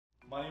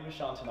My name is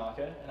Sean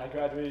Tanaka, and I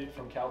graduated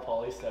from Cal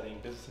Poly studying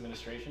business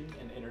administration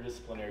and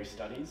interdisciplinary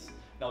studies,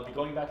 and I'll be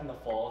going back in the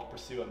fall to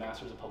pursue a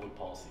Master's of Public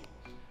Policy.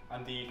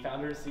 I'm the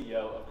founder and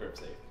CEO of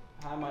GripSafe.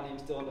 Hi, my name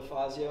is Dylan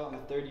DeFazio. I'm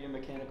a third-year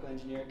mechanical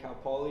engineer at Cal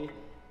Poly,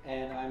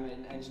 and I'm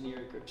an engineer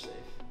at GripSafe.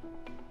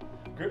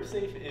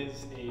 GripSafe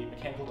is a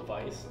mechanical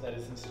device that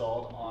is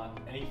installed on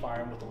any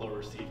firearm with a low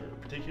receiver.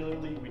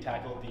 Particularly, we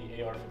tackled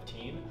the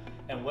AR-15,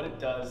 and what it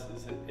does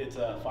is it's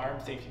a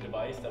firearm safety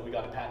device that we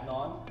got a patent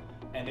on,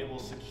 and it will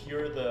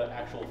secure the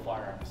actual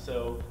firearm.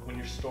 So when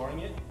you're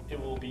storing it, it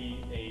will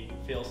be a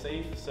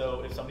fail-safe.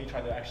 So if somebody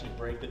tried to actually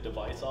break the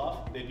device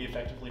off, they'd be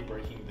effectively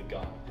breaking the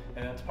gun.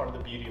 And that's part of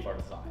the beauty of our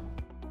design.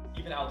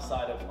 Even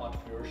outside of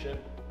entrepreneurship,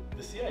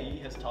 the CIE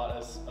has taught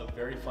us a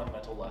very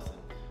fundamental lesson,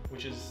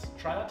 which is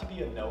try not to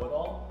be a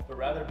know-it-all, but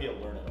rather be a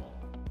learn-it-all.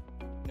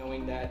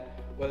 Knowing that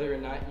whether or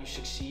not you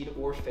succeed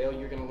or fail,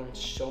 you're going to learn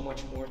so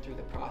much more through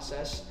the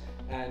process.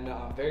 And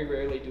very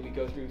rarely do we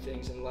go through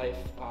things in life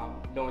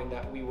knowing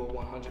that we will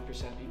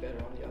 100% be better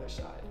on the other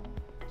side.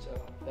 So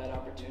that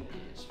opportunity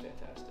is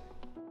fantastic.